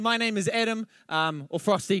My name is Adam, or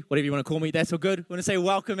Frosty, whatever you want to call me. That's all good. I want to say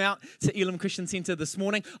welcome out to Elam Christian Center this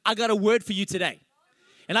morning. I got a word for you today.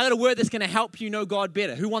 And I got a word that's going to help you know God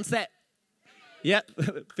better. Who wants that? Yeah,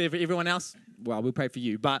 for everyone else, well, we'll pray for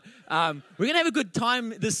you. But we're going to have a good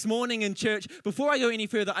time this morning in church. Before I go any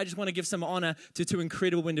further, I just want to give some honor to two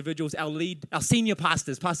incredible individuals. Our senior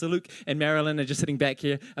pastors, Pastor Luke and Marilyn, are just sitting back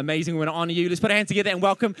here. Amazing. We want to honor you. Let's put our hands together and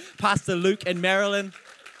welcome Pastor Luke and Marilyn.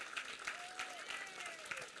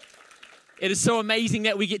 It is so amazing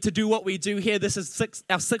that we get to do what we do here. This is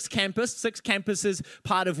our sixth campus. Six campuses,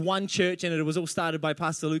 part of one church, and it was all started by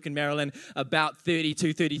Pastor Luke and Marilyn about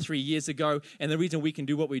 33 years ago. And the reason we can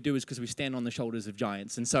do what we do is because we stand on the shoulders of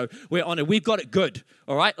giants. And so we're honored. We've got it good,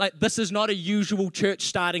 all right? Like, this is not a usual church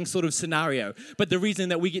starting sort of scenario. But the reason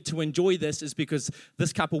that we get to enjoy this is because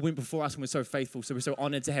this couple went before us and we're so faithful. So we're so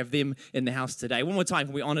honored to have them in the house today. One more time,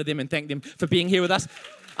 can we honor them and thank them for being here with us?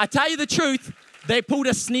 I tell you the truth. They pulled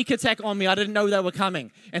a sneak attack on me. I didn't know they were coming.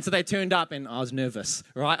 And so they turned up and I was nervous,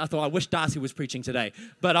 right? I thought, I wish Darcy was preaching today,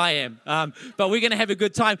 but I am. But we're going to have a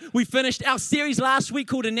good time. We finished our series last week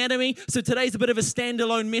called Anatomy. So today's a bit of a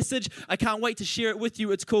standalone message. I can't wait to share it with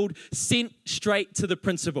you. It's called Sent Straight to the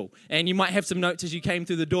Principal. And you might have some notes as you came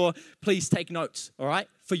through the door. Please take notes, all right?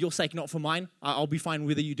 For your sake, not for mine. I'll be fine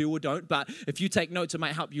whether you do or don't. But if you take notes, it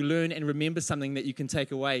might help you learn and remember something that you can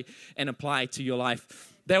take away and apply to your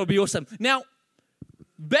life. That would be awesome. Now,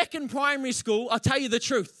 back in primary school, I'll tell you the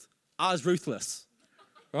truth, I was ruthless,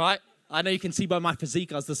 right? I know you can see by my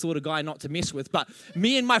physique, I was the sort of guy not to mess with. But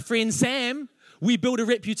me and my friend Sam, we built a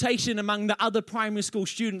reputation among the other primary school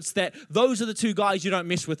students that those are the two guys you don't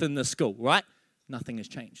mess with in this school, right? Nothing has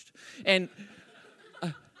changed. And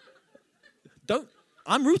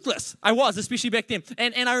I'm ruthless. I was, especially back then.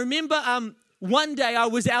 And I remember one day I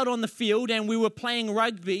was out on the field and we were playing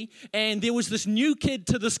rugby and there was this new kid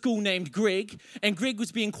to the school named Greg, and Greg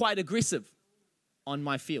was being quite aggressive on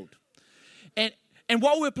my field. And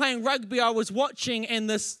while we were playing rugby, I was watching and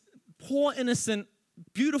this poor, innocent,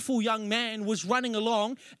 beautiful young man was running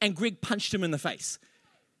along and Greg punched him in the face.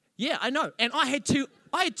 Yeah, I know. And I had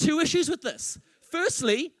two issues with this.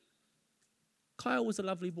 Firstly, Kyle was a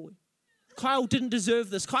lovely boy. Kyle didn't deserve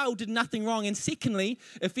this. Kyle did nothing wrong. And secondly,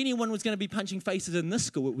 if anyone was going to be punching faces in this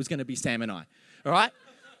school, it was going to be Sam and I. All right?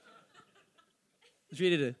 I was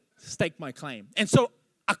ready to stake my claim. And so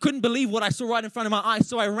I couldn't believe what I saw right in front of my eyes.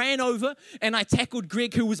 So I ran over and I tackled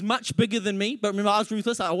Greg, who was much bigger than me. But remember, I was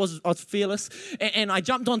ruthless. I was fearless. And I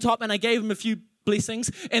jumped on top and I gave him a few blessings.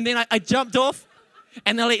 And then I jumped off.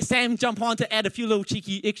 And I let Sam jump on to add a few little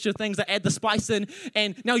cheeky extra things. I add the spice in.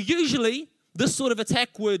 And now usually this sort of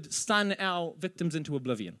attack would stun our victims into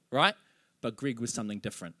oblivion, right? But Greg was something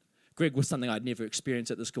different. Greg was something I'd never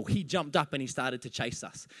experienced at the school. He jumped up and he started to chase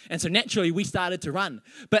us. And so naturally, we started to run.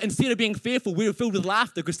 But instead of being fearful, we were filled with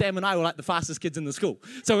laughter because Sam and I were like the fastest kids in the school.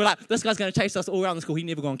 So we're like, this guy's going to chase us all around the school. He's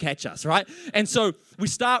never going to catch us, right? And so we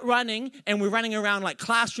start running and we're running around like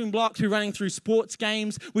classroom blocks. We're running through sports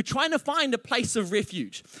games. We're trying to find a place of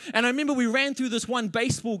refuge. And I remember we ran through this one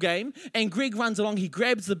baseball game and Greg runs along. He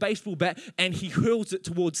grabs the baseball bat and he hurls it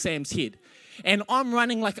towards Sam's head. And I'm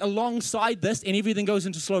running like alongside this and everything goes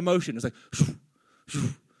into slow motion. It's like, shoo, shoo,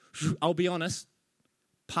 shoo. I'll be honest,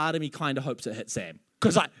 part of me kind of hopes it hits Sam.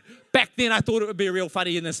 Because back then I thought it would be real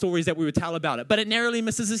funny in the stories that we would tell about it. But it narrowly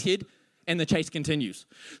misses his head and the chase continues.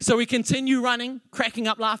 So we continue running, cracking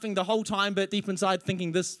up, laughing the whole time, but deep inside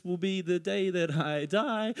thinking this will be the day that I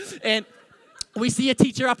die. And we see a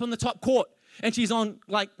teacher up on the top court. And she's on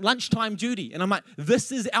like lunchtime duty. And I'm like,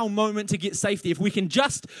 this is our moment to get safety. If we can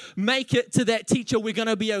just make it to that teacher, we're going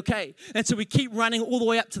to be okay. And so we keep running all the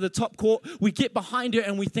way up to the top court. We get behind her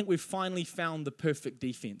and we think we've finally found the perfect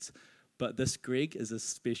defense. But this Greg is a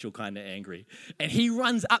special kind of angry. And he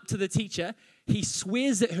runs up to the teacher. He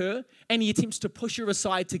swears at her and he attempts to push her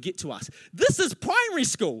aside to get to us. This is primary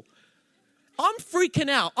school. I'm freaking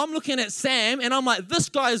out. I'm looking at Sam and I'm like, this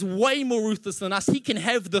guy is way more ruthless than us. He can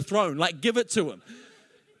have the throne. Like, give it to him.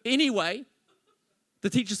 Anyway, the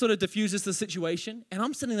teacher sort of diffuses the situation and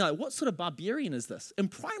I'm sitting there like, what sort of barbarian is this? In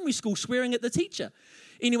primary school, swearing at the teacher.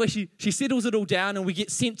 Anyway, she settles it all down and we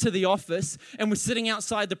get sent to the office and we're sitting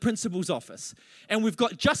outside the principal's office. And we've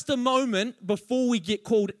got just a moment before we get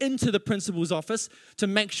called into the principal's office to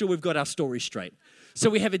make sure we've got our story straight. So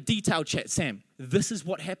we have a detailed chat. Sam, this is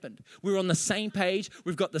what happened. We're on the same page.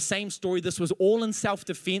 We've got the same story. This was all in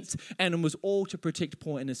self-defense, and it was all to protect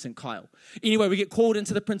poor innocent Kyle. Anyway, we get called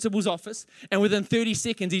into the principal's office, and within 30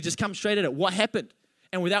 seconds, he just comes straight at it. What happened?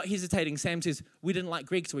 And without hesitating, Sam says, we didn't like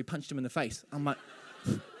Greg, so we punched him in the face. I'm like,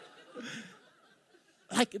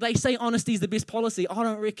 like they say honesty is the best policy. I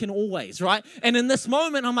don't reckon always, right? And in this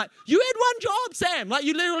moment, I'm like, you had one job, Sam. Like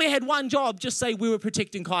you literally had one job. Just say we were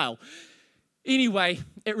protecting Kyle. Anyway,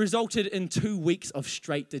 it resulted in 2 weeks of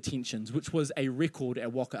straight detentions, which was a record at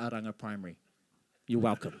Wakaaranga Primary. You're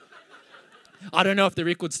welcome. I don't know if the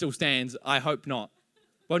record still stands. I hope not.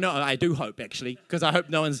 Well, no, I do hope, actually, because I hope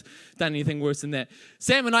no one's done anything worse than that.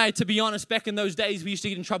 Sam and I, to be honest, back in those days, we used to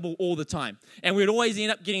get in trouble all the time. And we'd always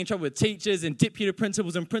end up getting in trouble with teachers and deputy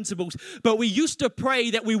principals and principals. But we used to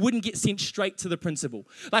pray that we wouldn't get sent straight to the principal.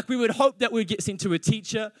 Like, we would hope that we'd get sent to a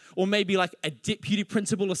teacher or maybe like a deputy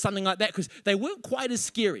principal or something like that, because they weren't quite as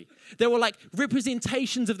scary. They were like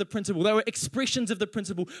representations of the principal. They were expressions of the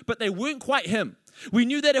principal, but they weren't quite him. We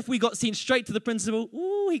knew that if we got sent straight to the principal,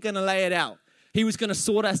 he's going to lay it out. He was going to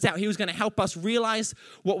sort us out. He was going to help us realize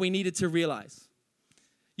what we needed to realize.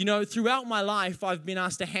 You know, throughout my life, I've been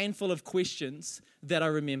asked a handful of questions that I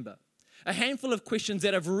remember. A handful of questions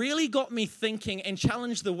that have really got me thinking and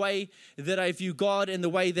challenged the way that I view God and the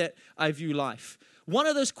way that I view life. One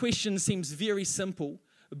of those questions seems very simple,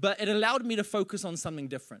 but it allowed me to focus on something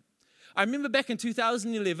different. I remember back in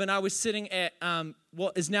 2011, I was sitting at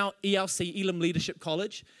what is now ELC, Elam Leadership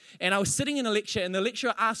College, and I was sitting in a lecture, and the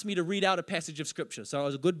lecturer asked me to read out a passage of Scripture. So I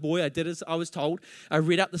was a good boy. I did as I was told. I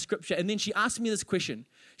read out the Scripture, and then she asked me this question.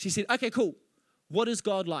 She said, okay, cool. What is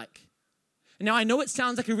God like? Now, I know it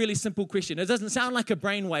sounds like a really simple question. It doesn't sound like a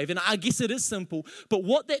brainwave, and I guess it is simple. But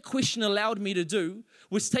what that question allowed me to do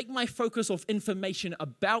was take my focus off information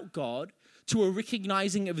about God to a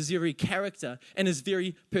recognizing of his very character and his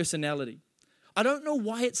very personality. I don't know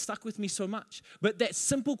why it stuck with me so much, but that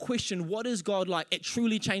simple question, what is God like, it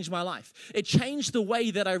truly changed my life. It changed the way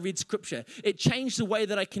that I read Scripture. It changed the way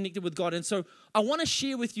that I connected with God. And so I want to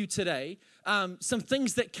share with you today some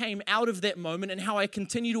things that came out of that moment and how I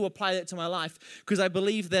continue to apply that to my life, because I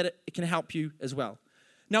believe that it can help you as well.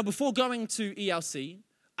 Now, before going to ELC,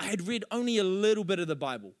 I had read only a little bit of the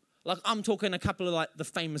Bible. Like, I'm talking a couple of, like, the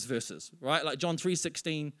famous verses, right? Like John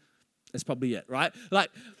 3:16 is probably it, right?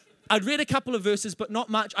 Like, I'd read a couple of verses, but not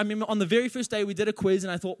much. I remember on the very first day we did a quiz,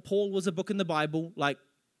 and I thought Paul was a book in the Bible. Like,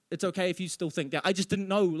 it's okay if you still think that. I just didn't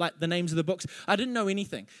know, like, the names of the books. I didn't know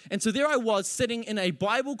anything. And so there I was sitting in a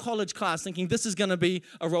Bible college class thinking this is going to be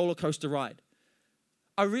a roller coaster ride.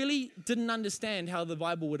 I really didn't understand how the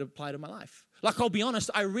Bible would apply to my life. Like, I'll be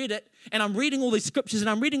honest, I read it, and I'm reading all these scriptures, and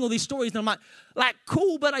I'm reading all these stories, and I'm like,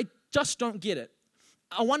 cool, but I just don't get it.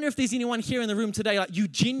 I wonder if there's anyone here in the room today, like, you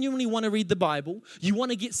genuinely want to read the Bible, you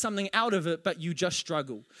want to get something out of it, but you just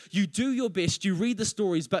struggle. You do your best, you read the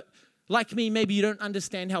stories, but like me, maybe you don't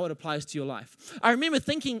understand how it applies to your life. I remember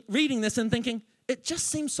reading this and thinking, it just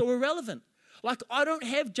seems so irrelevant. Like, I don't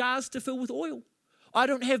have jars to fill with oil. I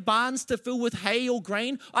don't have barns to fill with hay or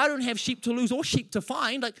grain. I don't have sheep to lose or sheep to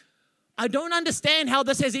find. Like, I don't understand how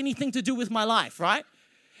this has anything to do with my life, right?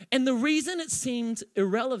 And the reason it seemed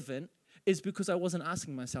irrelevant is because I wasn't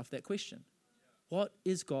asking myself that question. What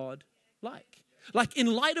is God like? Like, in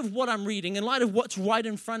light of what I'm reading, in light of what's right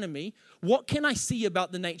in front of me, what can I see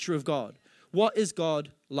about the nature of God? What is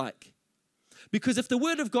God like? Because if the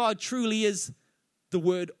Word of God truly is the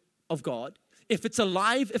Word of God, if it's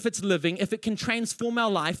alive, if it's living, if it can transform our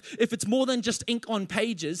life, if it's more than just ink on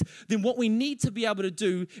pages, then what we need to be able to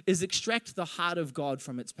do is extract the heart of God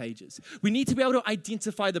from its pages. We need to be able to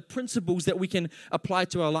identify the principles that we can apply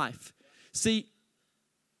to our life. See,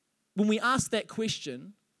 when we ask that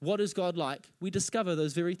question, what is God like, we discover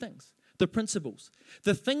those very things. The principles,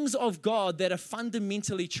 the things of God that are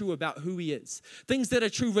fundamentally true about who he is, things that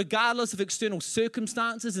are true regardless of external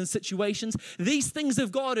circumstances and situations. These things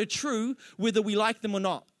of God are true whether we like them or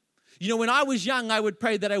not. You know, when I was young, I would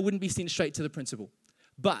pray that I wouldn't be sent straight to the principal.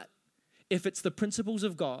 But if it's the principles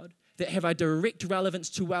of God that have a direct relevance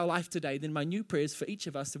to our life today, then my new prayer is for each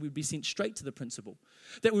of us that we'd be sent straight to the principal.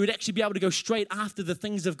 That we would actually be able to go straight after the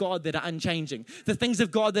things of God that are unchanging, the things of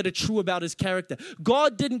God that are true about his character.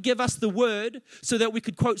 God didn't give us the word so that we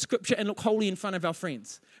could quote scripture and look holy in front of our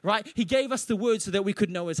friends, right? He gave us the word so that we could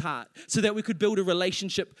know his heart, so that we could build a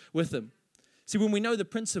relationship with him. See, when we know the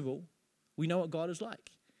principle, we know what God is like.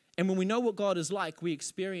 And when we know what God is like, we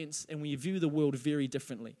experience and we view the world very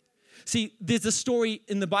differently. See, there's a story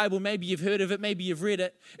in the Bible, maybe you've heard of it, maybe you've read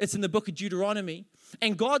it. It's in the book of Deuteronomy.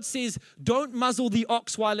 And God says, don't muzzle the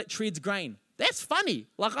ox while it treads grain. That's funny.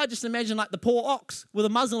 Like, I just imagine like the poor ox with a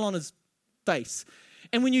muzzle on his face.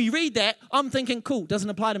 And when you read that, I'm thinking, cool, doesn't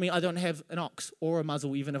apply to me. I don't have an ox or a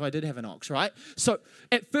muzzle, even if I did have an ox, right? So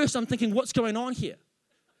at first I'm thinking, what's going on here?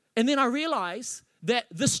 And then I realize that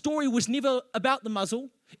this story was never about the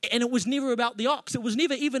muzzle, and it was never about the ox. It was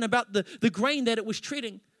never even about the grain that it was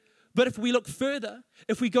treading. But if we look further,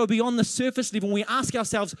 if we go beyond the surface level and we ask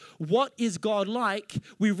ourselves, what is God like?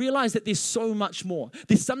 We realize that there's so much more.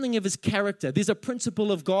 There's something of his character. There's a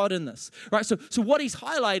principle of God in this, right? So what he's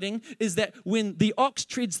highlighting is that when the ox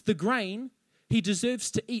treads the grain, he deserves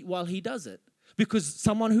to eat while he does it because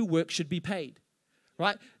someone who works should be paid,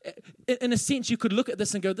 right? In a sense, you could look at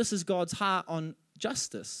this and go, this is God's heart on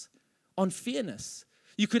justice, on fairness.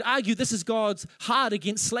 You could argue this is God's heart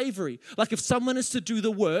against slavery. Like if someone is to do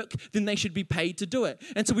the work, then they should be paid to do it.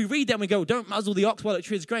 And so we read that and we go, don't muzzle the ox while it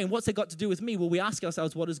treads grain. What's that got to do with me? Well, we ask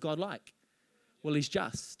ourselves, what is God like? Well, he's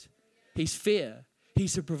just. He's fair.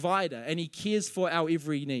 He's a provider. And he cares for our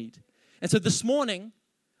every need. And so this morning,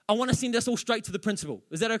 I want to send us all straight to the principle.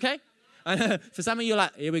 Is that okay? For some of you,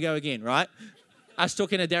 like, here we go again, right? I was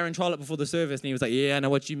talking to Darren Trollope before the service, and he was like, yeah, I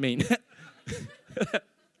know what you mean.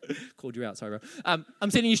 Called you out, sorry, bro.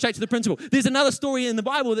 I'm sending you straight to the principle. There's another story in the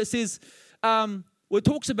Bible that says, where it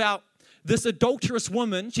talks about this adulterous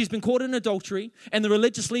woman. She's been caught in adultery, and the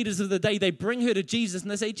religious leaders of the day, they bring her to Jesus,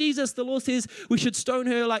 and they say, Jesus, the law says we should stone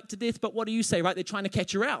her like to death, but what do you say, right? They're trying to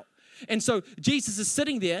catch her out. And so Jesus is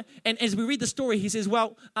sitting there, and as we read the story, he says,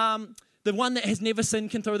 well, the one that has never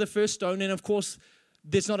sinned can throw the first stone, and of course,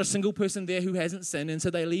 there's not a single person there who hasn't sinned, and so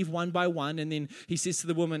they leave one by one, and then he says to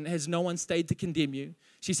the woman, has no one stayed to condemn you?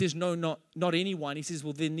 She says, no, not anyone. He says,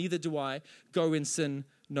 well, then neither do I. Go and sin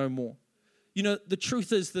no more. You know, the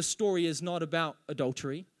truth is the story is not about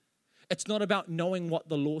adultery. It's not about knowing what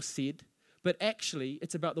the law said, but actually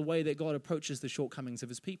it's about the way that God approaches the shortcomings of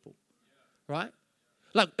his people, right?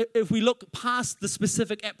 Like, if we look past the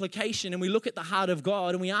specific application and we look at the heart of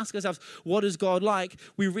God and we ask ourselves, what is God like?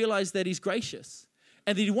 We realize that he's gracious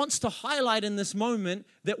and that he wants to highlight in this moment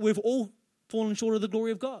that we've all fallen short of the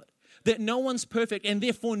glory of God. That no one's perfect and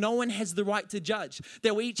therefore no one has the right to judge.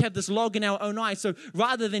 That we each have this log in our own eye. So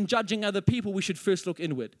rather than judging other people, we should first look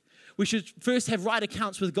inward. We should first have right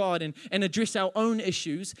accounts with God and address our own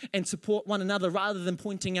issues and support one another rather than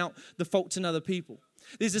pointing out the faults in other people.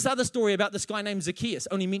 There's this other story about this guy named Zacchaeus,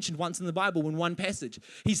 only mentioned once in the Bible in one passage.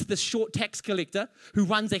 He's this short tax collector who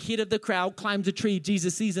runs ahead of the crowd, climbs a tree.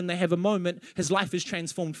 Jesus sees him, they have a moment. His life is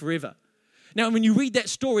transformed forever. Now, when you read that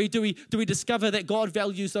story, do we discover that God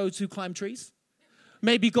values those who climb trees?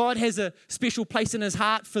 Maybe God has a special place in his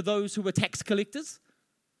heart for those who are tax collectors?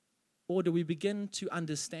 Or do we begin to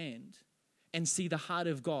understand and see the heart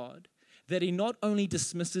of God, that he not only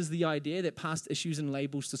dismisses the idea that past issues and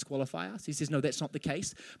labels disqualify us, he says, no, that's not the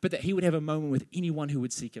case, but that he would have a moment with anyone who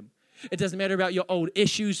would seek him. It doesn't matter about your old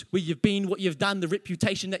issues, where you've been, what you've done, the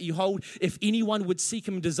reputation that you hold. If anyone would seek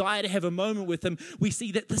him, desire to have a moment with him, we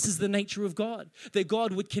see that this is the nature of God. That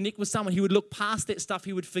God would connect with someone. He would look past that stuff.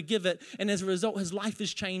 He would forgive it. And as a result, his life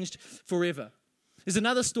is changed forever. There's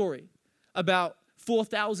another story about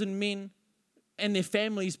 4,000 men and their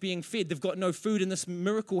families being fed. They've got no food and this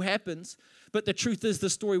miracle happens. But the truth is the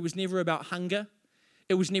story was never about hunger.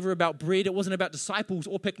 It was never about bread. It wasn't about disciples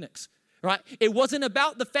or picnics. Right? It wasn't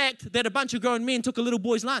about the fact that a bunch of grown men took a little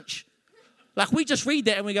boy's lunch. Like, we just read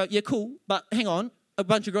that and we go, yeah, cool, but hang on, a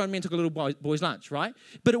bunch of grown men took a little boy's lunch, right?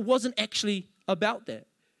 But it wasn't actually about that.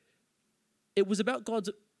 It was about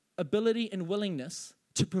God's ability and willingness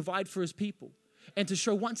to provide for his people and to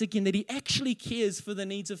show once again that he actually cares for the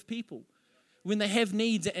needs of people. When they have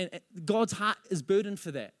needs, and God's heart is burdened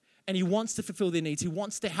for that, and he wants to fulfill their needs. He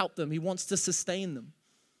wants to help them. He wants to sustain them.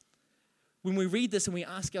 When we read this and we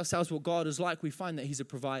ask ourselves what God is like, we find that he's a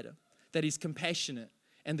provider, that he's compassionate,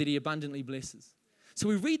 and that he abundantly blesses. So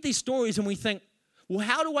we read these stories and we think, well,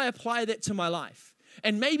 how do I apply that to my life?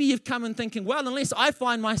 And maybe you've come in thinking, well, unless I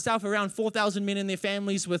find myself around 4,000 men and their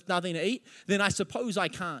families with nothing to eat, then I suppose I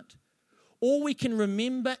can't. Or we can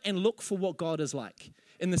remember and look for what God is like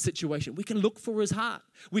in the situation. We can look for his heart.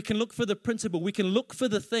 We can look for the principle. We can look for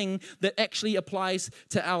the thing that actually applies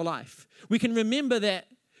to our life. We can remember that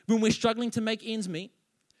when we're struggling to make ends meet,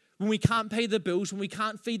 when we can't pay the bills, when we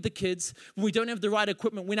can't feed the kids, when we don't have the right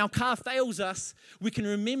equipment, when our car fails us, we can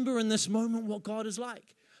remember in this moment what God is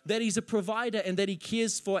like, that he's a provider and that he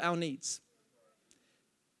cares for our needs.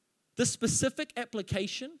 The specific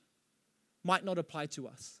application might not apply to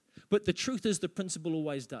us, but the truth is the principle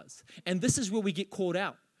always does. And this is where we get caught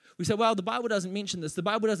out. We say, well, the Bible doesn't mention this. The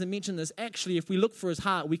Bible doesn't mention this. Actually, if we look for his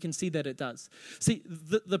heart, we can see that it does. See,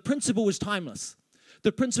 the principle is timeless.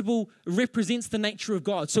 The principle represents the nature of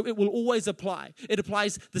God, so it will always apply. It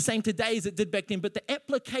applies the same today as it did back then, but the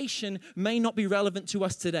application may not be relevant to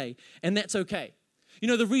us today, and that's okay. You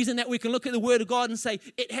know, the reason that we can look at the Word of God and say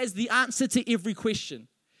it has the answer to every question,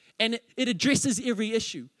 and it addresses every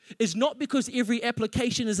issue. is not because every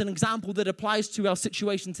application is an example that applies to our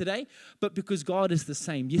situation today, but because God is the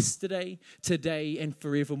same yesterday, today, and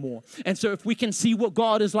forevermore. And so if we can see what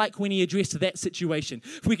God is like when he addressed that situation,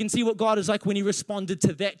 if we can see what God is like when he responded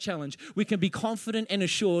to that challenge, we can be confident and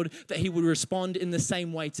assured that he would respond in the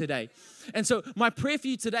same way today. And so my prayer for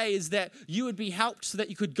you today is that you would be helped so that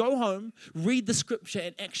you could go home, read the scripture,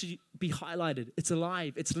 and actually be highlighted. It's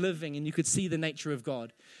alive, it's living, and you could see the nature of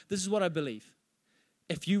God. This is what I believe.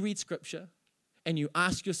 If you read scripture and you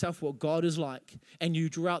ask yourself what God is like and you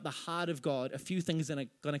draw out the heart of God, a few things are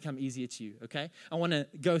going to come easier to you, okay? I want to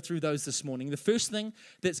go through those this morning. The first thing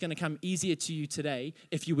that's going to come easier to you today,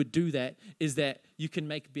 if you would do that, is that you can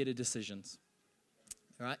make better decisions,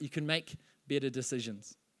 all right? You can make better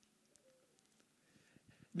decisions.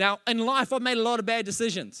 Now, in life, I've made a lot of bad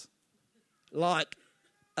decisions, like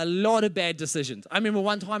a lot of bad decisions. I remember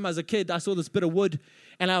one time as a kid, I saw this bit of wood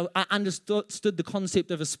and I understood the concept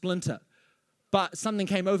of a splinter. But something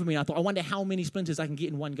came over me and I thought, I wonder how many splinters I can get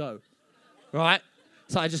in one go, right?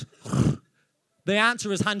 So I just, the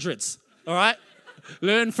answer is hundreds, all right?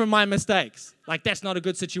 Learn from my mistakes. Like, that's not a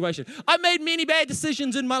good situation. I made many bad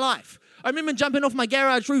decisions in my life. I remember jumping off my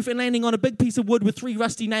garage roof and landing on a big piece of wood with 3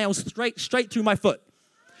 rusty nails straight through my foot.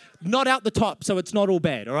 Not out the top, so it's not all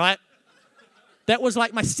bad, all right? That was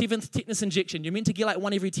like my 7th tetanus injection. You're meant to get like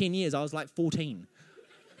one every 10 years. I was like 14.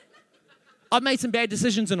 I've made some bad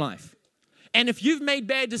decisions in life. And if you've made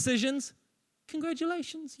bad decisions,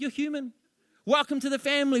 congratulations, you're human. Welcome to the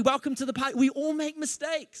family. Welcome to the party. We all make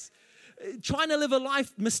mistakes. Trying to live a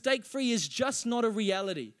life mistake-free is just not a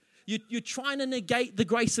reality. You're trying to negate the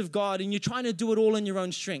grace of God and you're trying to do it all in your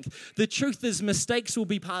own strength. The truth is mistakes will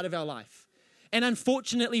be part of our life. And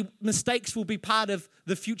unfortunately, mistakes will be part of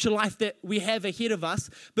the future life that we have ahead of us.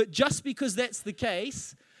 But just because that's the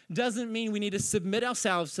case doesn't mean we need to submit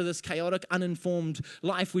ourselves to this chaotic, uninformed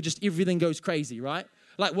life where just everything goes crazy, right?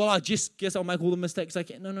 Like, well, I just guess I'll make all the mistakes I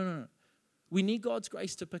can. No. We need God's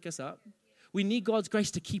grace to pick us up. We need God's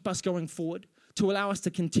grace to keep us going forward, to allow us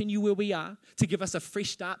to continue where we are, to give us a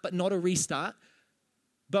fresh start, but not a restart.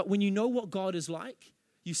 But when you know what God is like,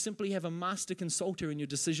 you simply have a master consulter in your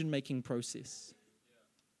decision-making process.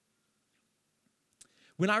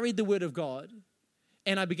 When I read the Word of God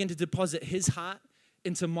and I begin to deposit His heart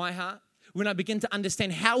into my heart, when I begin to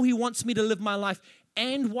understand how He wants me to live my life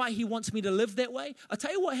and why He wants me to live that way, I'll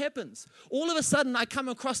tell you what happens. All of a sudden, I come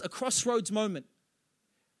across a crossroads moment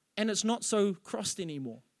and it's not so crossed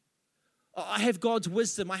anymore. I have God's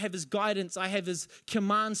wisdom, I have His guidance, I have His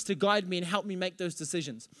commands to guide me and help me make those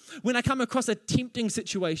decisions. When I come across a tempting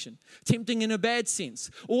situation, tempting in a bad sense,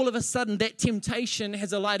 all of a sudden that temptation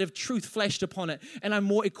has a light of truth flashed upon it and I'm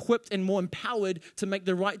more equipped and more empowered to make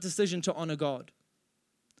the right decision to honor God.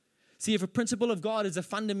 See, if a principle of God is a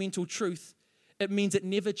fundamental truth, it means it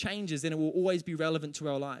never changes and it will always be relevant to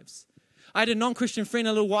our lives. I had a non-Christian friend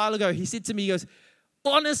a little while ago. He said to me, he goes,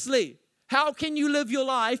 honestly, how can you live your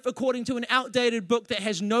life according to an outdated book that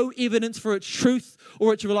has no evidence for its truth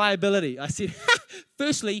or its reliability? I said,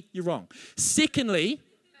 firstly, you're wrong. Secondly,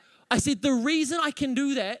 I said, the reason I can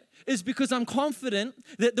do that is because I'm confident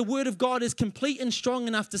that the Word of God is complete and strong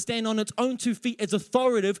enough to stand on its own 2 feet as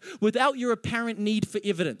authoritative without your apparent need for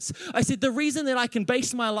evidence. I said, the reason that I can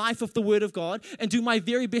base my life off the Word of God and do my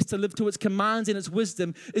very best to live to its commands and its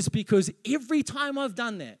wisdom is because every time I've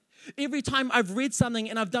done that, every time I've read something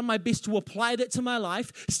and I've done my best to apply that to my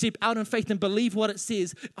life, step out in faith and believe what it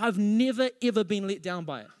says, I've never, ever been let down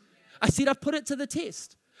by it. I said, I've put it to the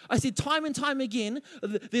test. I said, time and time again,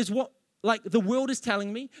 there's what the world is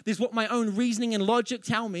telling me, there's what my own reasoning and logic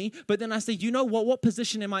tell me, but then I say, you know what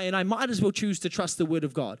position am I in? I might as well choose to trust the Word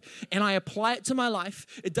of God. And I apply it to my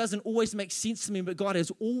life. It doesn't always make sense to me, but God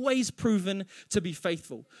has always proven to be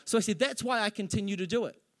faithful. So I said, that's why I continue to do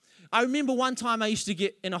it. I remember one time I used to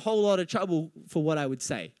get in a whole lot of trouble for what I would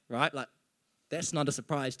say, right? Like, that's not a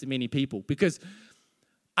surprise to many people because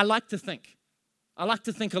I like to think. I like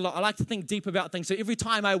to think a lot. I like to think deep about things. So every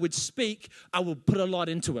time I would speak, I would put a lot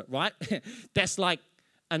into it, right? That's like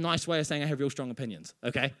a nice way of saying I have real strong opinions,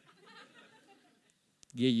 okay?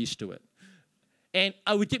 Get used to it. And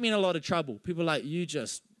I would get me in a lot of trouble. People are like, you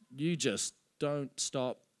just don't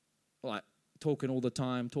stop, like, talking all the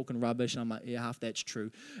time, talking rubbish. And I'm like, yeah, half that's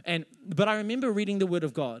true. But I remember reading the Word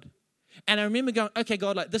of God. And I remember going, okay,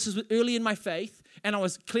 God, like this is early in my faith. And I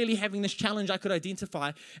was clearly having this challenge I could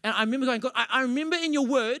identify. And I remember going, God, I remember in your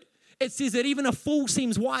Word, it says that even a fool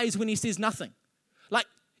seems wise when he says nothing. Like,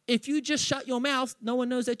 if you just shut your mouth, no one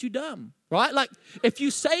knows that you're dumb, right? Like, if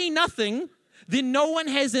you say nothing, then no one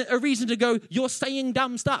has a reason to go, you're saying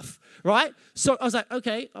dumb stuff, right? So I was like,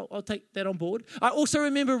 okay, I'll take that on board. I also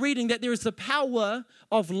remember reading that there is the power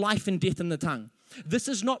of life and death in the tongue. This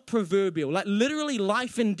is not proverbial. Like literally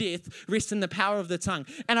life and death rest in the power of the tongue.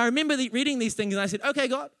 And I remember reading these things and I said, okay,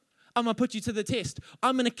 God, I'm going to put you to the test.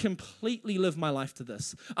 I'm going to completely live my life to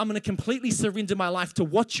this. I'm going to completely surrender my life to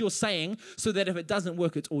what you're saying so that if it doesn't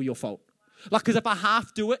work, it's all your fault. Like, because if I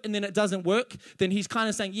half do it and then it doesn't work, then he's kind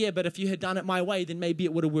of saying, yeah, but if you had done it my way, then maybe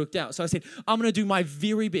it would have worked out. So I said, I'm going to do my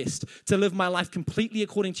very best to live my life completely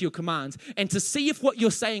according to your commands and to see if what you're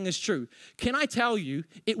saying is true. Can I tell you,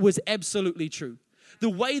 it was absolutely true. The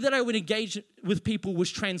way that I would engage with people was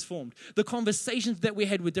transformed. The conversations that we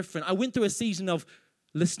had were different. I went through a season of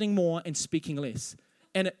listening more and speaking less.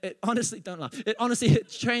 And it honestly, don't laugh,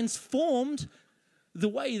 it transformed the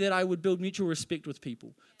way that I would build mutual respect with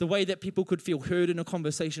people, the way that people could feel heard in a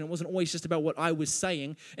conversation. It wasn't always just about what I was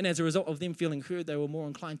saying, and as a result of them feeling heard, they were more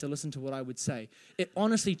inclined to listen to what I would say. It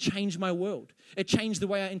honestly changed my world. It changed the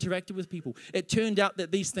way I interacted with people. It turned out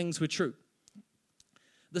that these things were true.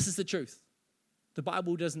 This is the truth. The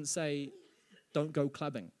Bible doesn't say, don't go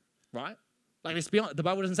clubbing, right? Like, let's be honest, the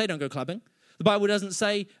Bible doesn't say don't go clubbing. The Bible doesn't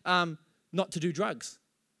say not to do drugs.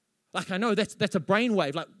 Like, I know that's a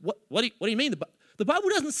brainwave. Like, what do you mean? The Bible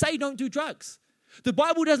doesn't say don't do drugs. The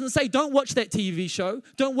Bible doesn't say don't watch that TV show,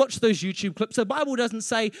 don't watch those YouTube clips. The Bible doesn't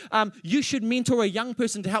say you should mentor a young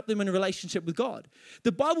person to help them in a relationship with God.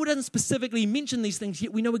 The Bible doesn't specifically mention these things,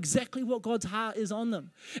 yet we know exactly what God's heart is on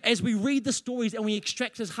them. As we read the stories and we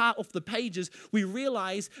extract his heart off the pages, we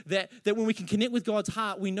realize that when we can connect with God's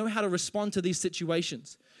heart, we know how to respond to these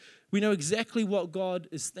situations. We know exactly what God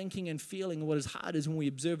is thinking and feeling and what his heart is when we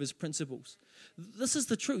observe his principles. This is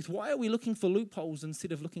the truth. Why are we looking for loopholes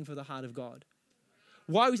instead of looking for the heart of God?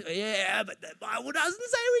 Why are we say, yeah, but the Bible doesn't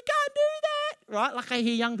say we can't do that, right? Like I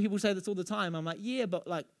hear young people say this all the time. I'm like, yeah, but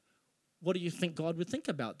like, what do you think God would think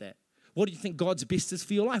about that? What do you think God's best is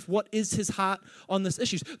for your life? What is his heart on this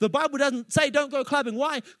issue? The Bible doesn't say don't go clubbing.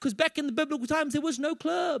 Why? Because back in the biblical times, there was no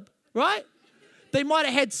club, right? They might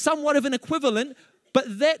have had somewhat of an equivalent,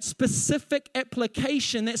 but that specific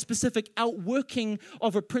application, that specific outworking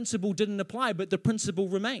of a principle didn't apply, but the principle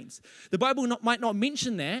remains. The Bible might not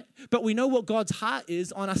mention that, but we know what God's heart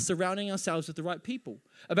is on us surrounding ourselves with the right people,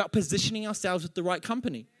 about positioning ourselves with the right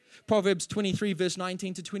company. Proverbs 23 verse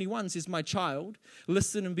 19 to 21 says, my child,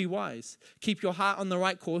 listen and be wise. Keep your heart on the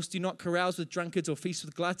right course. Do not carouse with drunkards or feast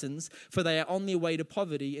with gluttons, for they are on their way to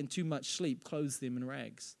poverty, and too much sleep clothes them in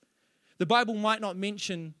rags. The Bible might not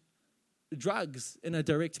mention drugs in a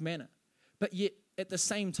direct manner, but yet at the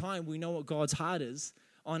same time we know what God's heart is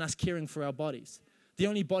on us caring for our bodies, the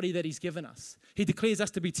only body that he's given us. He declares us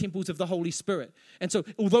to be temples of the Holy Spirit. And so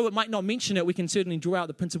although it might not mention it, we can certainly draw out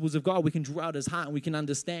the principles of God. We can draw out his heart, and we can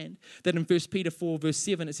understand that in 1 Peter 4 verse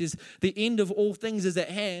 7 it says, the end of all things is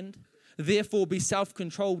at hand, therefore be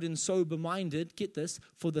self-controlled and sober-minded, get this,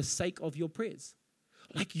 for the sake of your prayers.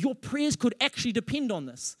 Like your prayers could actually depend on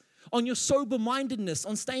this, on your sober-mindedness,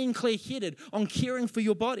 on staying clear-headed, on caring for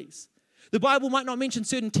your bodies. The Bible might not mention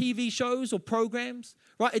certain TV shows or programs,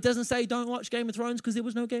 right? It doesn't say don't watch Game of Thrones because there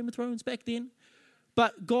was no Game of Thrones back then.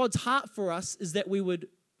 But God's heart for us is that we would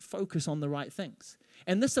focus on the right things.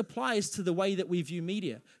 And this applies to the way that we view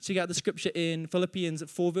media. Check out the scripture in Philippians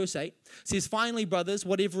 4 verse 8. It says, finally, brothers,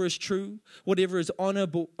 whatever is true, whatever is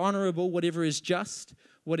honorable, whatever is just,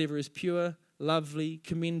 whatever is pure, lovely,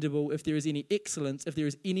 commendable, if there is any excellence, if there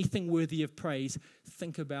is anything worthy of praise,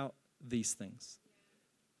 think about these things.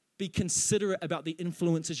 Be considerate about the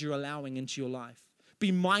influences you're allowing into your life.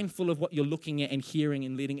 Be mindful of what you're looking at and hearing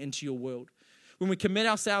and letting into your world. When we commit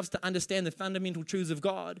ourselves to understand the fundamental truths of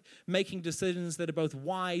God, making decisions that are both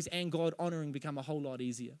wise and God-honoring become a whole lot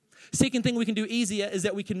easier. Second thing we can do easier is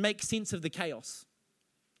that we can make sense of the chaos.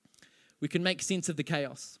 We can make sense of the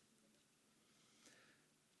chaos.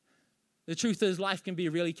 The truth is, life can be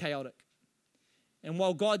really chaotic. And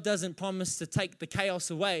while God doesn't promise to take the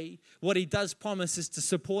chaos away, what he does promise is to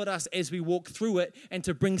support us as we walk through it and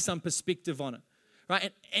to bring some perspective on it.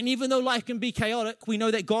 Right? And even though life can be chaotic, we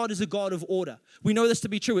know that God is a God of order. We know this to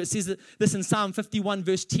be true. It says this in Psalm 51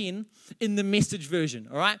 verse 10 in the Message version.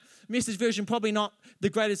 All right? Message version, probably not the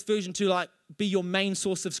greatest version to like be your main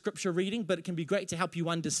source of scripture reading, but it can be great to help you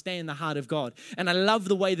understand the heart of God. And I love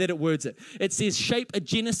the way that it words it. It says, shape a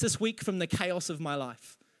Genesis week from the chaos of my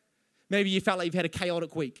life. Maybe you felt like you've had a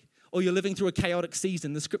chaotic week, or you're living through a chaotic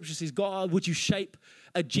season. The scripture says, God, would you shape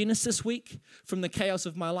a Genesis week from the chaos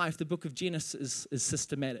of my life? The book of Genesis is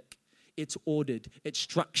systematic. It's ordered. It's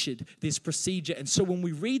structured. There's procedure. And so when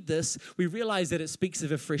we read this, we realize that it speaks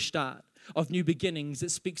of a fresh start, of new beginnings.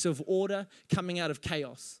 It speaks of order coming out of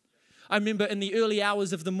chaos. I remember in the early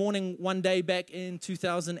hours of the morning one day back in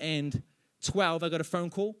 2012, I got a phone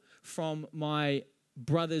call from my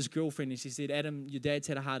brother's girlfriend, and she said, Adam, your dad's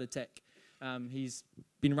had a heart attack. He's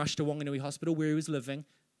been rushed to Wanganui Hospital where he was living,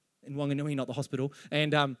 in Wanganui, not the hospital,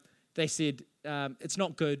 and they said, it's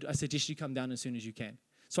not good. I suggest you come down as soon as you can.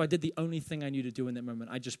 So I did the only thing I knew to do in that moment.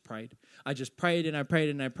 I just prayed. I just prayed and I prayed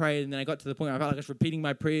and I prayed, and then I got to the point where I felt like I was repeating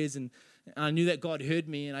my prayers, and I knew that God heard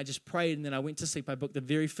me, and I just prayed, and then I went to sleep. I booked the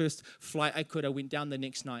very first flight I could. I went down the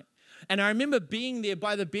next night. And I remember being there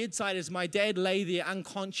by the bedside as my dad lay there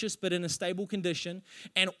unconscious but in a stable condition,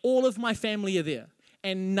 and all of my family are there,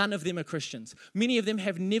 and none of them are Christians. Many of them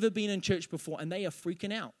have never been in church before, and they are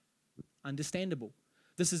freaking out. Understandable.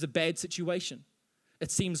 This is a bad situation. It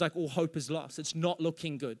seems like all hope is lost. It's not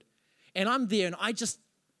looking good. And I'm there, and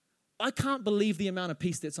I can't believe the amount of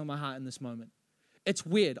peace that's on my heart in this moment. It's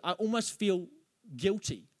weird. I almost feel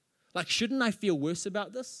guilty. Like, shouldn't I feel worse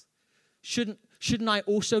about this? Shouldn't I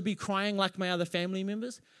also be crying like my other family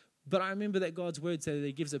members? But I remember that God's word said that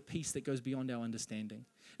He gives a peace that goes beyond our understanding.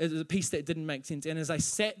 It was a peace that didn't make sense. And as I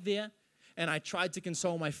sat there, and I tried to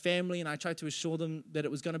console my family, and I tried to assure them that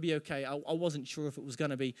it was going to be okay. I wasn't sure if it was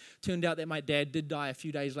going to be. Turned out that my dad did die a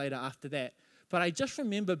few days later after that. But I just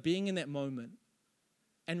remember being in that moment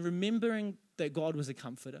and remembering that God was a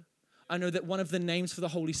comforter. I know that one of the names for the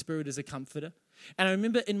Holy Spirit is a comforter. And I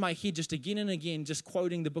remember in my head just again and again just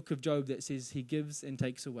quoting the book of Job that says, He gives and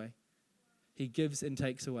takes away. He gives and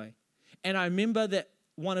takes away. And I remember that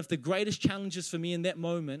one of the greatest challenges for me in that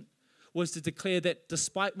moment was to declare that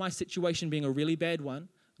despite my situation being a really bad one,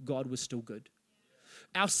 God was still good.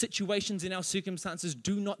 Our situations and our circumstances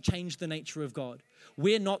do not change the nature of God.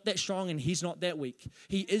 We're not that strong and He's not that weak.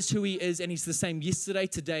 He is who He is, and He's the same yesterday,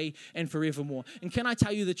 today, and forevermore. And can I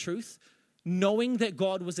tell you the truth? Knowing that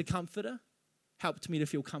God was a comforter helped me to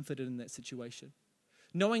feel comforted in that situation.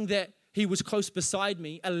 Knowing that He was close beside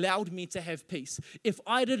me allowed me to have peace. If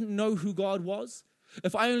I didn't know who God was,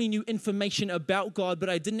 if I only knew information about God, but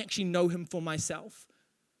I didn't actually know Him for myself,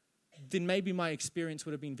 then maybe my experience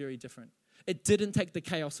would have been very different. It didn't take the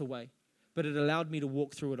chaos away, but it allowed me to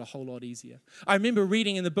walk through it a whole lot easier. I remember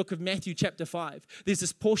reading in the book of Matthew chapter 5, there's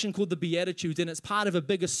this portion called the Beatitudes, and it's part of a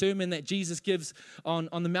bigger sermon that Jesus gives on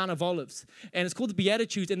the Mount of Olives. And it's called the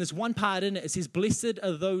Beatitudes, and there's one part in it, it says, "Blessed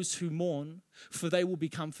are those who mourn, for they will be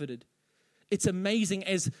comforted." It's amazing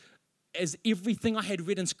as everything I had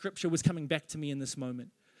read in Scripture was coming back to me in this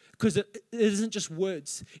moment. Because it isn't just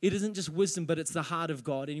words, it isn't just wisdom, but it's the heart of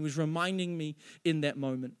God. And He was reminding me in that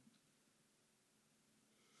moment.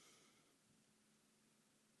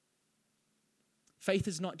 Faith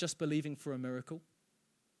is not just believing for a miracle,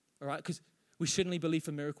 all right? Because we shouldn't believe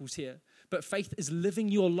for miracles here. But faith is living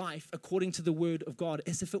your life according to the word of God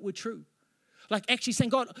as if it were true. Like actually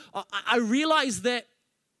saying, God, I realize that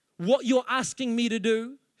what you're asking me to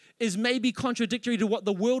do is maybe contradictory to what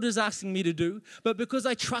the world is asking me to do, but because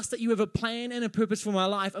I trust that you have a plan and a purpose for my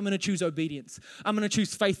life, I'm going to choose obedience. I'm going to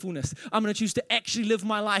choose faithfulness. I'm going to choose to actually live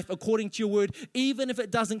my life according to your word, even if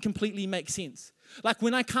it doesn't completely make sense. Like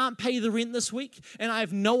when I can't pay the rent this week and I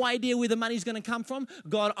have no idea where the money's going to come from,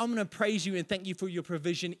 God, I'm going to praise you and thank you for your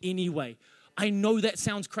provision anyway. I know that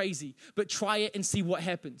sounds crazy, but try it and see what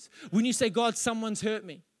happens. When you say, God, someone's hurt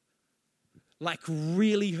me, like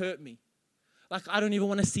really hurt me. Like, I don't even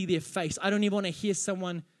want to see their face. I don't even want to hear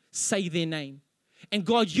someone say their name. And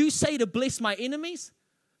God, you say to bless my enemies?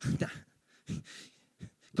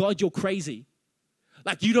 God, you're crazy.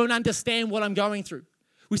 Like, you don't understand what I'm going through.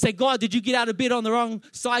 We say, God, did you get out of bed on the wrong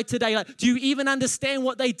side today? Like, do you even understand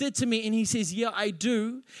what they did to me? And He says, yeah, I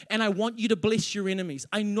do. And I want you to bless your enemies.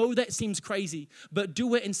 I know that seems crazy, but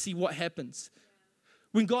do it and see what happens.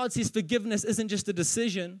 When God says forgiveness isn't just a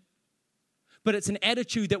decision, but it's an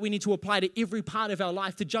attitude that we need to apply to every part of our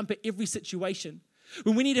life, to jump at every situation.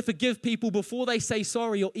 When we need to forgive people before they say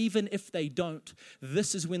sorry, or even if they don't,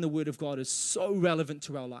 this is when the word of God is so relevant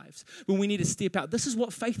to our lives. When we need to step out, this is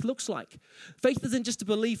what faith looks like. Faith isn't just to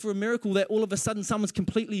believe for a miracle that all of a sudden someone's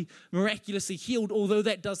completely miraculously healed, although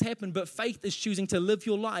that does happen, but faith is choosing to live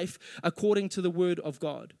your life according to the word of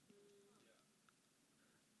God.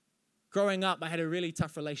 Growing up, I had a really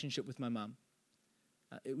tough relationship with my mum.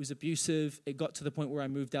 It was abusive. It got to the point where I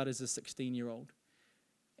moved out as a 16-year-old.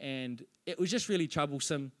 And it was just really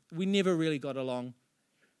troublesome. We never really got along.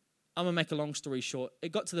 I'm going to make a long story short.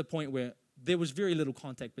 It got to the point where there was very little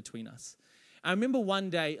contact between us. I remember one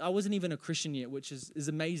day, I wasn't even a Christian yet, which is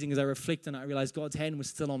amazing as I reflect on it. I realized God's hand was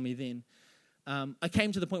still on me then. I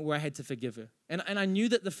came to the point where I had to forgive her. And I knew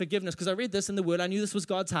that the forgiveness, because I read this in the Word, I knew this was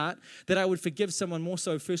God's heart, that I would forgive someone more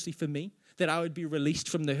so firstly for me, that I would be released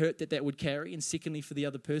from the hurt that would carry, and secondly, for the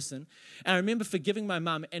other person. And I remember forgiving my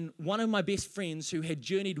mum, and one of my best friends who had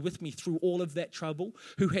journeyed with me through all of that trouble,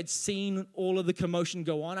 who had seen all of the commotion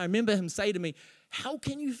go on, I remember him say to me, how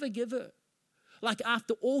can you forgive her? Like,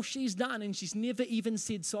 after all she's done, and she's never even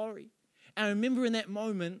said sorry. And I remember in that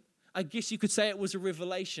moment, I guess you could say it was a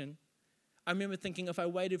revelation. I remember thinking, if I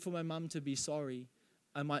waited for my mum to be sorry,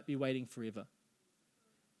 I might be waiting forever.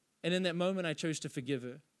 And in that moment, I chose to forgive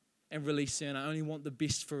her and release her, and I only want the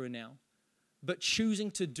best for her now. But choosing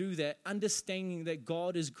to do that, understanding that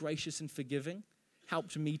God is gracious and forgiving,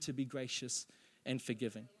 helped me to be gracious and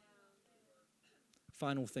forgiving.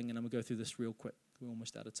 Final thing, and I'm going to go through this real quick. We're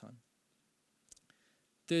almost out of time.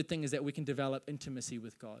 Third thing is that we can develop intimacy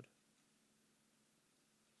with God.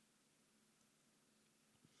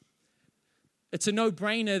 It's a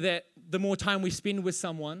no-brainer that the more time we spend with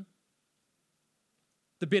someone,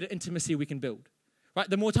 the better intimacy we can build. Right?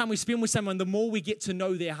 The more time we spend with someone, the more we get to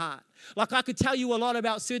know their heart. Like, I could tell you a lot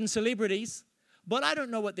about certain celebrities, but I don't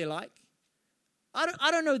know what they're like. I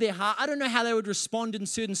don't know their heart. I don't know how they would respond in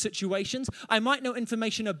certain situations. I might know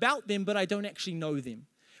information about them, but I don't actually know them.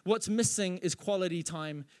 What's missing is quality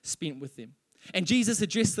time spent with them. And Jesus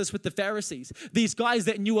addressed this with the Pharisees, these guys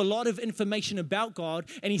that knew a lot of information about God.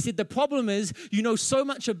 And he said, the problem is you know so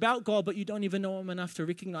much about God, but you don't even know him enough to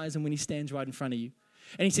recognize him when he stands right in front of you.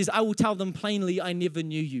 And he says, I will tell them plainly, I never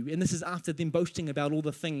knew you. And this is after them boasting about all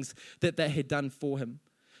the things that they had done for him.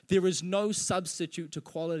 There is no substitute to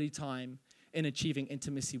quality time in achieving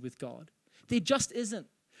intimacy with God. There just isn't.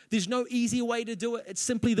 There's no easy way to do it. It's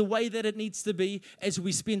simply the way that it needs to be. As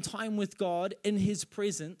we spend time with God in his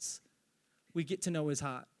presence, we get to know his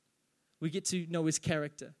heart. We get to know his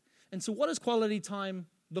character. And so what does quality time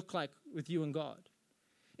look like with you and God?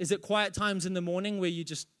 Is it quiet times in the morning where you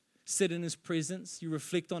just sit in his presence, you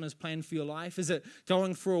reflect on his plan for your life? Is it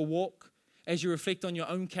going for a walk as you reflect on your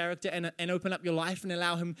own character and open up your life and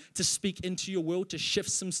allow him to speak into your world, to shift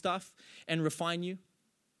some stuff and refine you?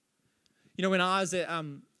 You know, when I was at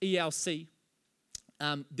ELC,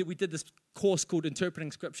 we did this course called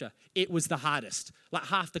Interpreting Scripture. It was the hardest. Like,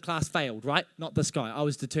 half the class failed, right? Not this guy. I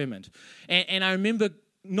was determined. And I remember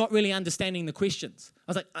not really understanding the questions.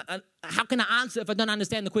 I was like, how can I answer if I don't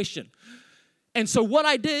understand the question? And so what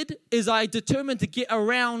I did is I determined to get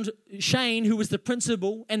around Shane, who was the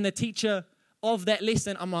principal and the teacher of that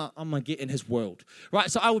lesson. I'm gonna get in his world, right?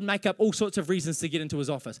 So I would make up all sorts of reasons to get into his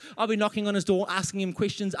office. I'd be knocking on his door, asking him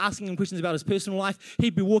questions about his personal life.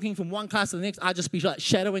 He'd be walking from one class to the next. I'd just be like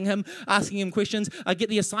shadowing him, asking him questions. I get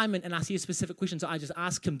the assignment and I see a specific question, so I just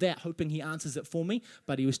ask him that, hoping he answers it for me,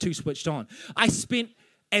 but he was too switched on. I spent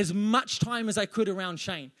as much time as I could around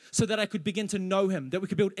Shane so that I could begin to know him, that we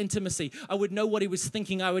could build intimacy. I would know what he was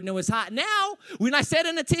thinking. I would know his heart. Now, when I sat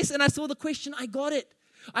in a test and I saw the question, I got it.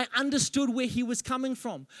 I understood where he was coming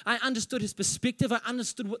from. I understood his perspective. I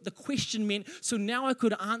understood what the question meant, so now I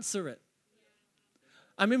could answer it.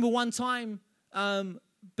 I remember one time,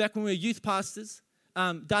 back when we were youth pastors,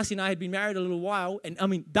 Darcy and I had been married a little while, and I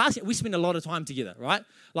mean, Darcy, we spend a lot of time together, right?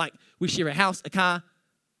 Like, we share a house, a car,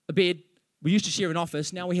 a bed. We used to share an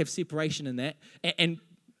office. Now we have separation in that. And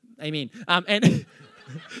amen. And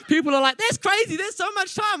people are like, that's crazy. There's so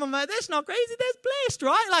much time. I'm like, that's not crazy. That's blessed,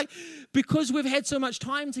 right? Like, because we've had so much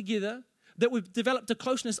time together that we've developed a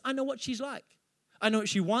closeness. I know what she's like. I know what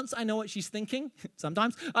she wants. I know what she's thinking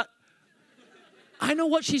sometimes. I know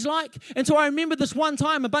what she's like. And so I remember this one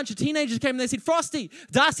time, a bunch of teenagers came and they said, Frosty,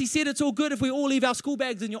 Darcy said it's all good if we all leave our school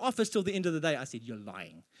bags in your office till the end of the day. I said, you're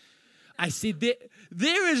lying. I said,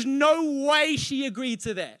 there is no way she agreed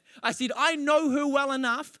to that. I said, I know her well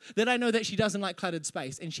enough that I know that she doesn't like cluttered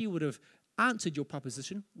space. And she would have answered your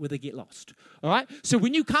proposition with a get lost. All right? So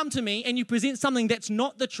when you come to me and you present something that's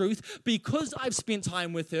not the truth, because I've spent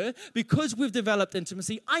time with her, because we've developed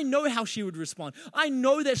intimacy, I know how she would respond. I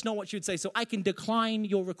know that's not what she would say, so I can decline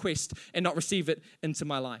your request and not receive it into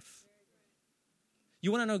my life.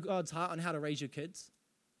 You want to know God's heart on how to raise your kids?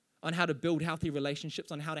 On how to build healthy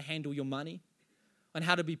relationships, on how to handle your money, on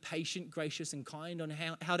how to be patient, gracious, and kind, on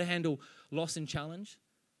how to handle loss and challenge?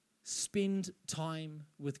 Spend time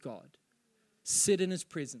with God. Sit in his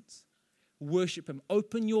presence. Worship him.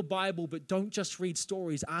 Open your Bible, but don't just read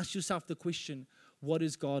stories. Ask yourself the question, what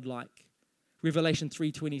is God like? Revelation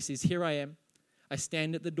 3:20 says, here I am. I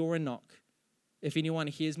stand at the door and knock. If anyone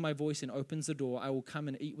hears my voice and opens the door, I will come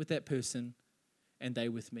and eat with that person and they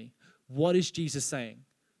with me. What is Jesus saying?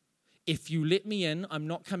 If you let me in, I'm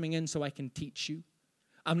not coming in so I can teach you.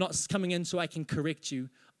 I'm not coming in so I can correct you.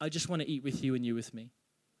 I just want to eat with you and you with me.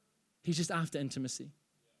 He's just after intimacy.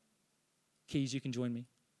 Keys, you can join me.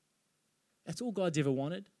 That's all God's ever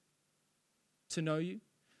wanted, to know you.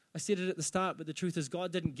 I said it at the start, but the truth is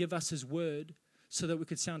God didn't give us his word so that we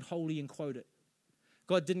could sound holy and quote it.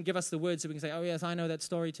 God didn't give us the word so we can say, oh yes, I know that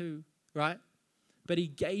story too, right? But he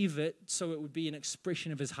gave it so it would be an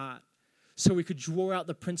expression of his heart, so we could draw out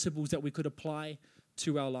the principles that we could apply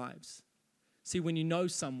to our lives. See, when you know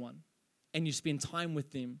someone and you spend time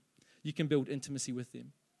with them, you can build intimacy with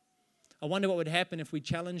them. I wonder what would happen if we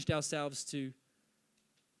challenged ourselves to,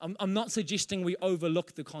 I'm not suggesting we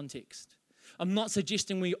overlook the context. I'm not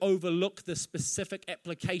suggesting we overlook the specific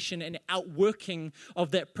application and outworking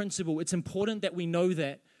of that principle. It's important that we know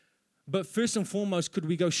that. But first and foremost, could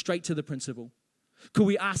we go straight to the principle? Could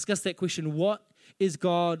we ask us that question, what is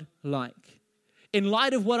God like? In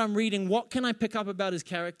light of what I'm reading, what can I pick up about his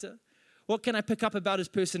character? What can I pick up about his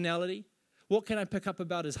personality? What can I pick up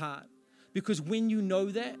about his heart? Because when you know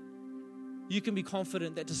that, you can be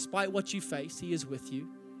confident that despite what you face, he is with you.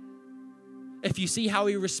 If you see how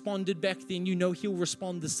he responded back then, you know he'll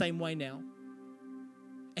respond the same way now.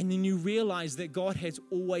 And then you realize that God has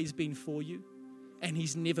always been for you and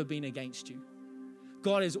he's never been against you.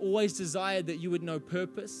 God has always desired that you would know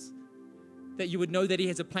purpose, that you would know that he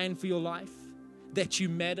has a plan for your life, that you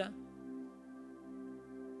matter,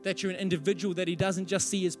 that you're an individual that he doesn't just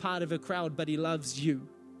see as part of a crowd, but he loves you.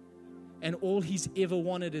 And all he's ever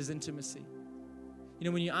wanted is intimacy. You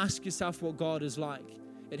know, when you ask yourself what God is like,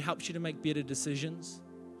 it helps you to make better decisions.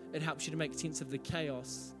 It helps you to make sense of the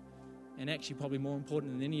chaos. And actually, probably more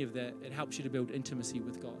important than any of that, it helps you to build intimacy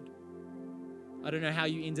with God. I don't know how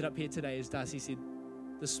you ended up here today, as Darcy said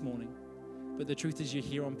this morning. But the truth is you're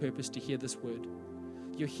here on purpose to hear this word.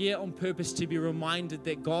 You're here on purpose to be reminded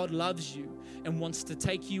that God loves you and wants to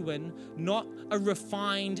take you in, not a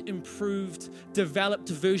refined, improved, developed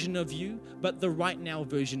version of you, but the right now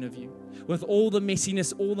version of you. With all the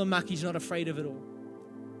messiness, all the muck, he's not afraid of it all.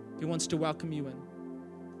 He wants to welcome you in.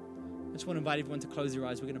 I just want to invite everyone to close their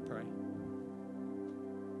eyes. We're going to pray.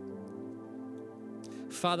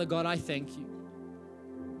 Father God, I thank you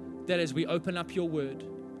that as we open up your word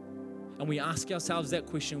and we ask ourselves that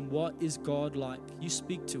question, what is God like? You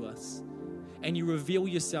speak to us and you reveal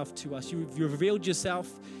yourself to us. You've revealed yourself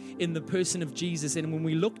in the person of Jesus, and when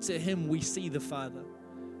we look to him, we see the Father.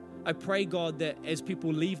 I pray, God, that as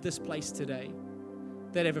people leave this place today,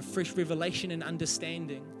 that have a fresh revelation and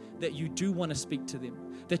understanding that you do want to speak to them,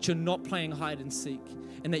 that you're not playing hide and seek,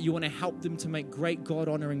 and that you want to help them to make great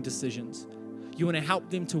God-honoring decisions. You want to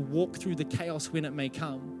help them to walk through the chaos when it may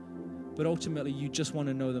come, but ultimately you just want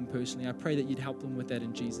to know them personally. I pray that you'd help them with that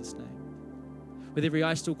in Jesus' name. With every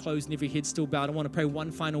eye still closed and every head still bowed, I want to pray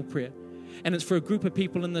one final prayer. And it's for a group of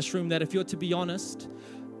people in this room that, if you're to be honest,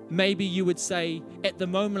 maybe you would say, at the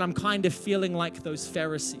moment, I'm kind of feeling like those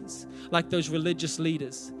Pharisees, like those religious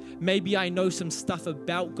leaders. Maybe I know some stuff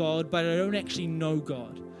about God, but I don't actually know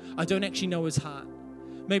God. I don't actually know his heart.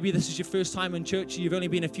 Maybe this is your first time in church, you've only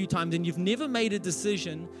been a few times, and you've never made a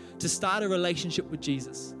decision to start a relationship with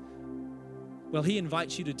Jesus. Well, he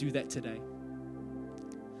invites you to do that today.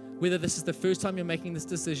 Whether this is the first time you're making this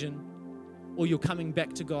decision or you're coming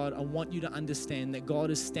back to God, I want you to understand that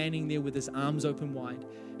God is standing there with his arms open wide,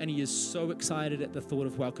 and he is so excited at the thought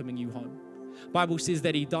of welcoming you home. The Bible says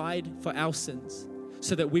that he died for our sins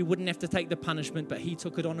so that we wouldn't have to take the punishment, but he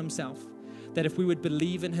took it on himself. That if we would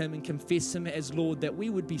believe in him and confess him as Lord, that we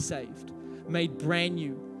would be saved, made brand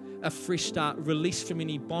new, a fresh start, released from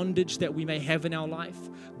any bondage that we may have in our life.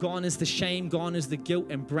 Gone is the shame, gone is the guilt,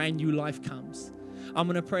 and brand new life comes. I'm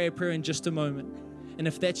going to pray a prayer in just a moment. And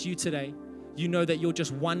if that's you today, you know that you're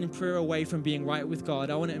just one prayer away from being right with God.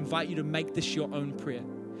 I want to invite you to make this your own prayer.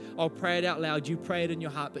 I'll pray it out loud. You pray it in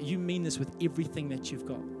your heart, but you mean this with everything that you've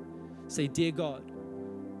got. Say, dear God,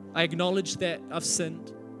 I acknowledge that I've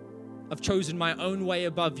sinned. I've chosen my own way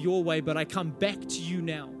above your way, but I come back to you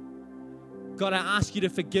now. God, I ask you to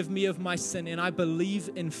forgive me of my sin, and I believe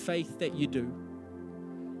in faith that you do.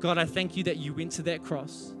 God, I thank you that you went to that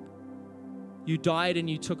cross. You died and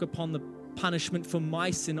you took upon the punishment for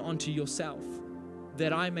my sin onto yourself,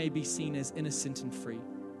 that I may be seen as innocent and free.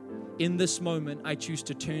 In this moment, I choose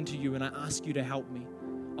to turn to you and I ask you to help me.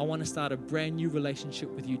 I want to start a brand new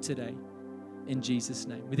relationship with you today. In Jesus'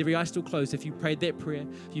 name. With every eye still closed, if you prayed that prayer,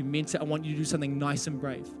 if you meant it, I want you to do something nice and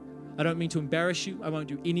brave. I don't mean to embarrass you. I won't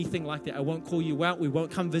do anything like that. I won't call you out. We won't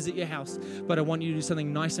come visit your house. But I want you to do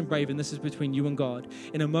something nice and brave, and this is between you and God.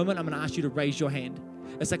 In a moment, I'm going to ask you to raise your hand.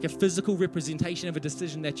 It's like a physical representation of a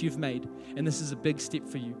decision that you've made, and this is a big step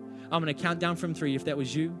for you. I'm going to count down from 3. If that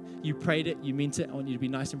was you, you prayed it, you meant it, I want you to be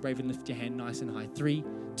nice and brave and lift your hand nice and high. 3,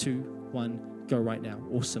 2, 1, go right now.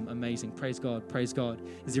 Awesome, amazing. Praise God, praise God.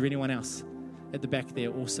 Is there anyone else at the back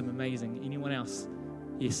there? Awesome, amazing. Anyone else?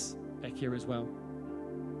 Yes, back here as well.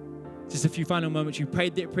 Just a few final moments. You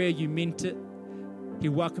prayed that prayer, you meant it. He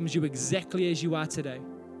welcomes you exactly as you are today.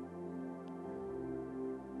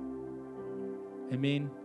 Amen.